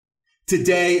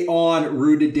Today on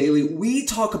Rooted Daily, we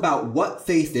talk about what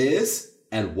faith is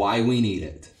and why we need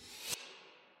it.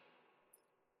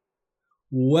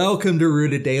 Welcome to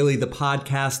Rooted Daily, the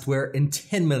podcast where in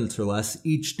 10 minutes or less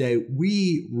each day,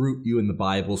 we root you in the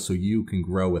Bible so you can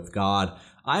grow with God.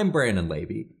 I'm Brandon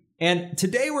Levy, and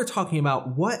today we're talking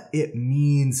about what it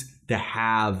means to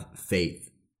have faith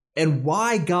and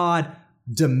why God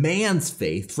demands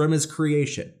faith from his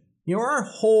creation. You know, our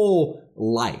whole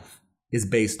life is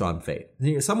based on faith.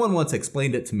 Someone once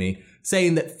explained it to me,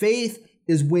 saying that faith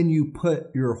is when you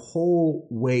put your whole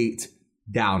weight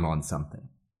down on something.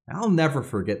 I'll never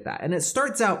forget that. And it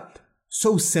starts out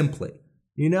so simply.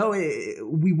 You know,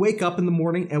 we wake up in the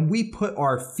morning and we put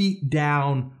our feet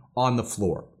down on the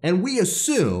floor. And we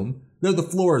assume that the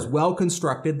floor is well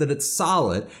constructed, that it's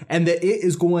solid, and that it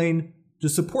is going to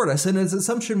support us. And it's an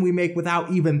assumption we make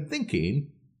without even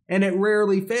thinking, and it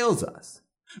rarely fails us.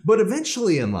 But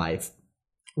eventually in life,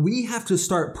 we have to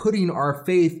start putting our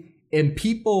faith in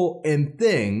people and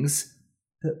things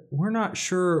that we're not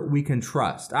sure we can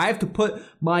trust. I have to put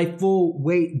my full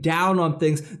weight down on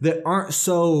things that aren't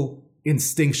so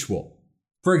instinctual.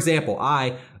 For example,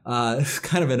 it's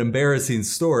kind of an embarrassing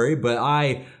story, but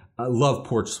I love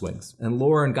porch swings. And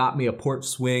Lauren got me a porch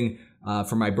swing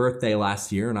for my birthday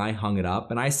last year, and I hung it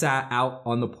up. And I sat out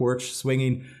on the porch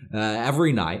swinging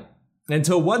every night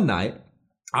until one night,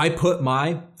 I put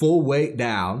my full weight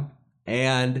down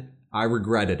and I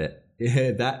regretted it.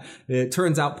 It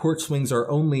turns out porch swings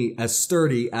are only as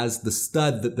sturdy as the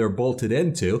stud that they're bolted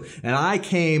into. And I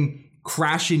came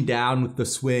crashing down with the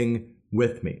swing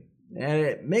with me. And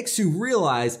it makes you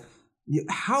realize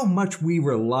how much we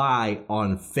rely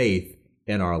on faith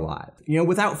in our lives. You know,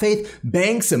 without faith,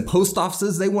 banks and post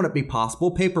offices, they wouldn't be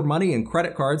possible. Paper money and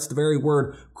credit cards, the very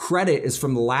word credit is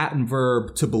from the Latin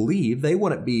verb to believe. They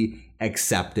wouldn't be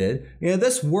accepted. You know,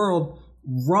 this world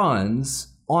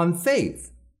runs on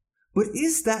faith. But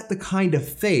is that the kind of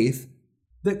faith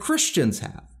that Christians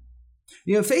have?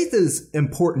 You know, faith is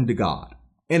important to God,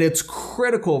 and it's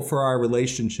critical for our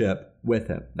relationship with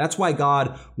him. That's why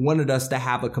God wanted us to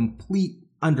have a complete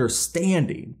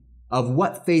understanding of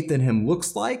what faith in him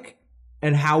looks like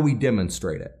and how we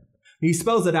demonstrate it. He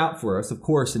spells it out for us, of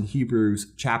course, in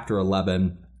Hebrews chapter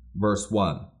 11, verse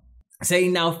 1.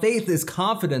 Saying, now faith is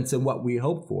confidence in what we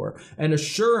hope for and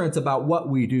assurance about what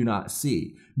we do not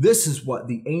see. This is what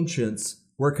the ancients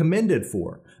were commended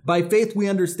for. By faith, we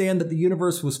understand that the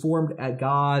universe was formed at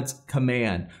God's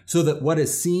command, so that what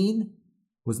is seen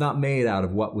was not made out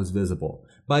of what was visible.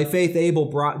 By faith, Abel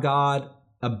brought God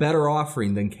a better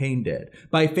offering than Cain did.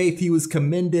 By faith, he was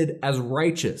commended as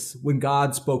righteous when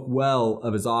God spoke well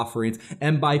of his offerings.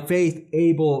 And by faith,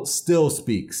 Abel still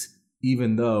speaks,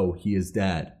 even though he is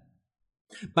dead.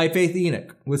 By faith,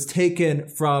 Enoch was taken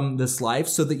from this life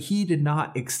so that he did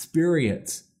not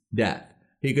experience death.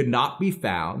 He could not be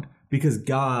found because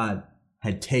God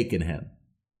had taken him.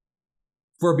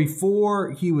 For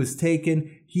before he was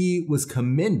taken, he was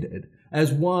commended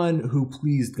as one who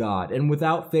pleased God. And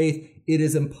without faith, it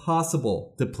is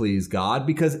impossible to please God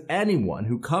because anyone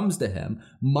who comes to him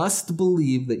must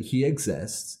believe that he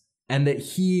exists and that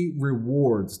he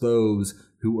rewards those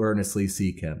who earnestly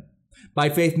seek him. By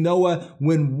faith, Noah,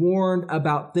 when warned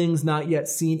about things not yet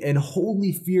seen, in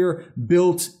holy fear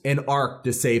built an ark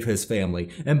to save his family.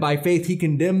 And by faith, he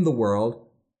condemned the world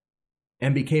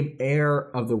and became heir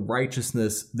of the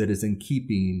righteousness that is in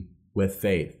keeping with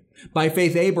faith. By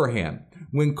faith, Abraham,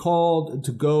 when called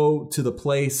to go to the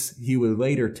place he would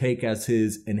later take as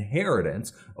his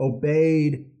inheritance,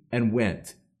 obeyed and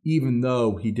went, even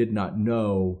though he did not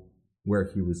know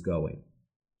where he was going.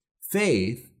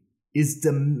 Faith is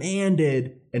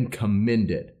demanded and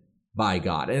commended by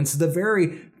God. And it's the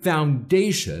very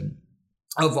foundation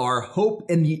of our hope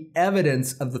and the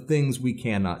evidence of the things we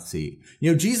cannot see.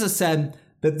 You know, Jesus said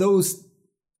that those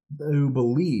who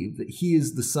believe that he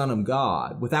is the Son of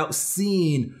God without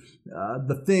seeing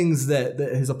the things that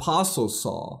his apostles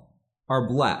saw are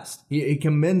blessed. He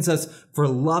commends us for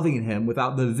loving him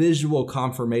without the visual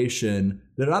confirmation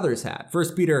that others had.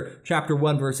 1 Peter chapter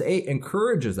 1, verse 8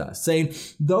 encourages us, saying,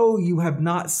 though you have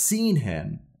not seen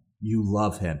him, you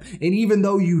love him. And even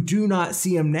though you do not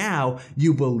see him now,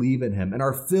 you believe in him and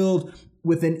are filled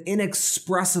with an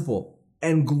inexpressible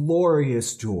and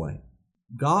glorious joy.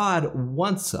 God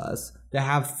wants us to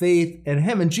have faith in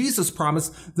him. And Jesus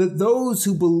promised that those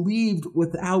who believed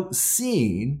without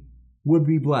seeing would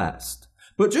be blessed.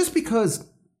 But just because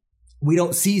we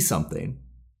don't see something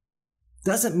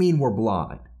doesn't mean we're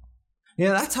blind. You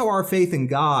know, that's how our faith in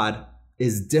God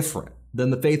is different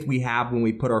than the faith we have when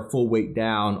we put our full weight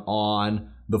down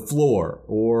on the floor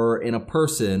or in a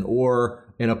person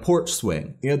or in a porch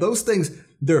swing. Those things,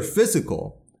 they're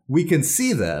physical. We can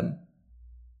see them.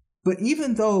 But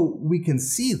even though we can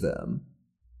see them,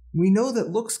 we know that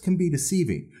looks can be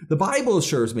deceiving. The Bible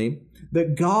assures me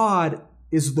that God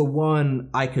is the one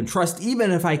I can trust,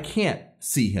 even if I can't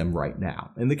see him right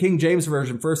now. In the King James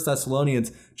Version, 1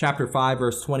 Thessalonians chapter 5,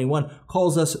 verse 21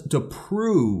 calls us to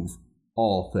prove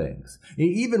all things.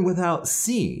 Even without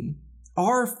seeing,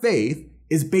 our faith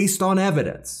is based on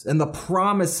evidence and the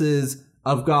promises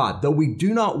of God. Though we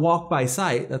do not walk by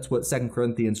sight, that's what 2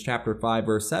 Corinthians chapter 5,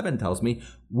 verse 7 tells me,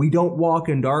 we don't walk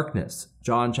in darkness.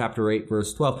 John chapter 8,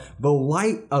 verse 12. The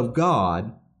light of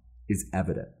God is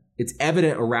evident. It's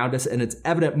evident around us, and it's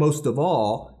evident most of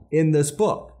all in this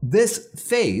book. This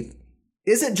faith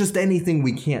isn't just anything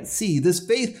we can't see. This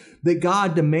faith that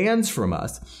God demands from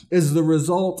us is the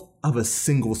result of a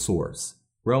single source.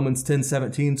 Romans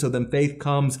 10:17, so then faith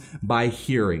comes by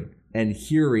hearing, and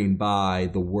hearing by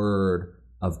the word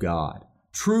of God.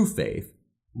 True faith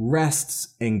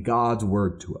rests in God's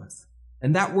word to us.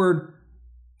 And that word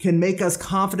can make us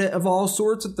confident of all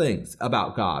sorts of things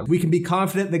about God. We can be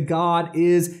confident that God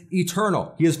is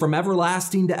eternal. He is from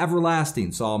everlasting to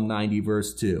everlasting, Psalm 90,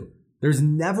 verse 2. There's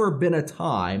never been a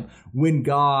time when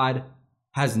God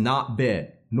has not been,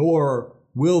 nor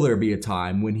will there be a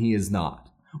time when he is not.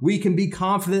 We can be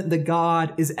confident that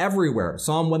God is everywhere.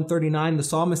 Psalm 139, the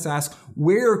psalmist asks,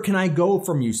 where can I go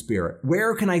from you, Spirit?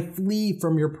 Where can I flee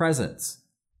from your presence?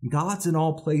 God's in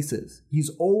all places. He's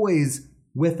always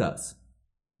with us.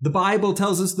 The Bible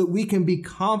tells us that we can be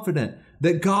confident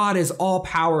that God is all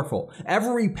powerful.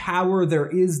 Every power there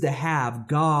is to have,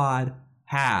 God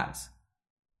has.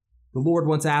 The Lord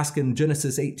once asked in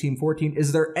Genesis 18:14,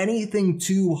 is there anything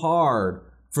too hard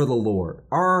for the Lord?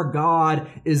 Our God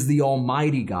is the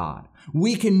Almighty God.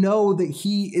 We can know that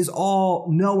he is all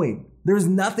knowing. There's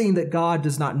nothing that God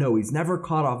does not know. He's never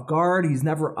caught off guard. He's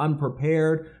never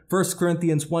unprepared. 1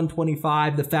 Corinthians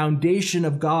 1:25, the foundation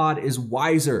of God is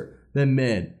wiser than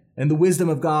men, and the wisdom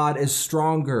of God is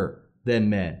stronger than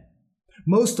men.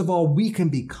 Most of all, we can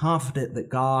be confident that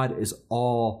God is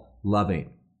all loving.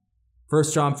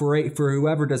 1 John 4:8, for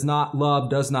whoever does not love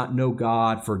does not know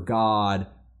God, for God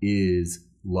is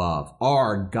love.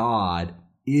 Our God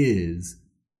is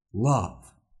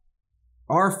love.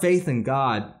 Our faith in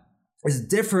God is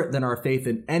different than our faith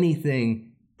in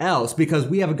anything else because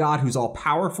we have a God who's all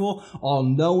powerful, all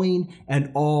knowing, and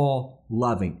all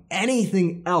loving.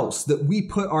 Anything else that we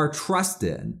put our trust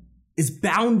in is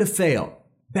bound to fail,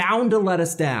 bound to let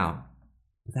us down.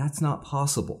 But that's not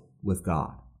possible with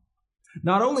God.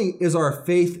 Not only is our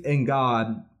faith in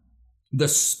God the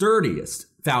sturdiest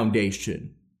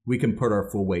foundation we can put our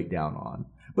full weight down on,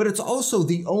 but it's also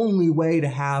the only way to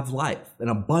have life, an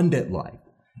abundant life.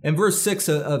 In verse 6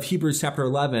 of Hebrews chapter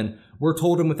 11, we're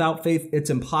told, and without faith, it's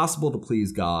impossible to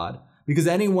please God, because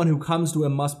anyone who comes to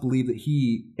him must believe that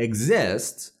he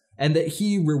exists and that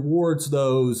he rewards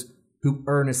those who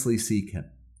earnestly seek him.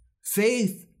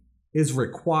 Faith is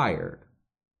required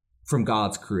from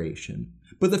God's creation,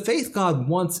 but the faith God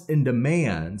wants and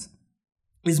demands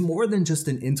is more than just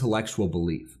an intellectual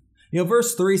belief.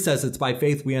 Verse 3 says it's by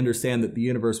faith we understand that the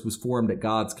universe was formed at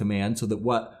God's command, so that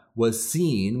what was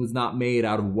seen was not made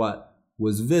out of what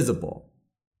was visible.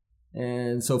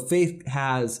 And so faith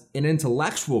has an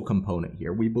intellectual component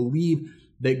here. We believe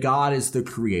that God is the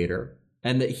creator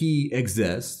and that he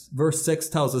exists. Verse 6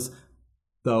 tells us,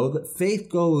 though, that faith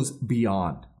goes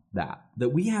beyond that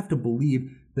we have to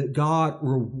believe that God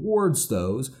rewards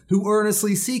those who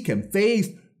earnestly seek him.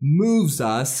 Faith moves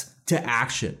us to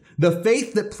action. The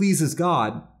faith that pleases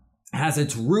God has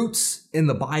its roots in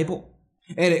the Bible,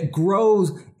 and it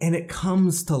grows and it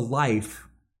comes to life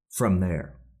from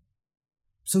there.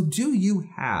 So do you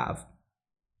have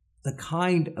the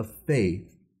kind of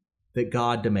faith that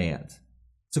God demands?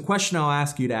 It's a question I'll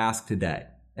ask you to ask today.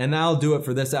 And that'll do it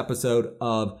for this episode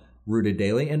of Rooted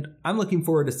Daily. And I'm looking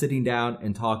forward to sitting down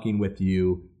and talking with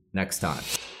you next time.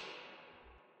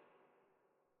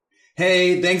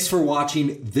 Hey, thanks for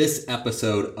watching this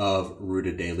episode of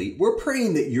Rooted Daily. We're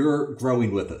praying that you're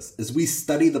growing with us as we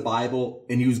study the Bible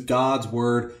and use God's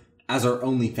word as our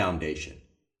only foundation.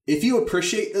 If you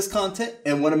appreciate this content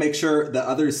and want to make sure that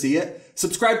others see it,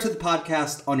 subscribe to the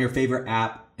podcast on your favorite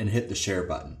app and hit the share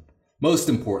button. Most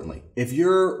importantly, if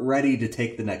you're ready to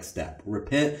take the next step,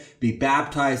 repent, be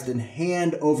baptized, and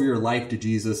hand over your life to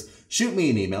Jesus, shoot me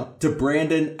an email to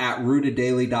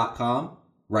brandon@rooteddaily.com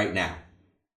right now.